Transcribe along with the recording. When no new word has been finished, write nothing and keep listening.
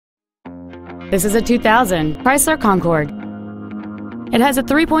This is a 2000 Chrysler Concorde. It has a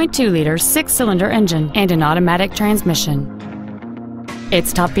 3.2-liter six-cylinder engine and an automatic transmission.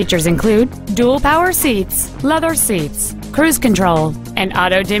 Its top features include dual power seats, leather seats, cruise control, an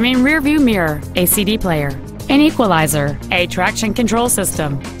auto-dimming rear-view mirror, a CD player, an equalizer, a traction control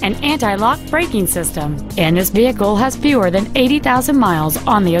system, an anti-lock braking system, and this vehicle has fewer than 80,000 miles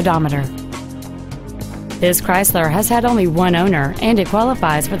on the odometer. This Chrysler has had only one owner and it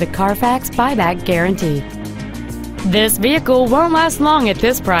qualifies for the Carfax buyback guarantee. This vehicle won't last long at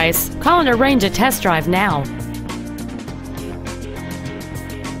this price. Call and arrange a test drive now.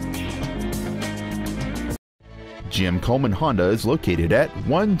 Jim Coleman Honda is located at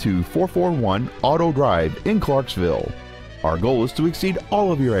 12441 Auto Drive in Clarksville. Our goal is to exceed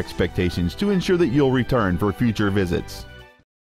all of your expectations to ensure that you'll return for future visits.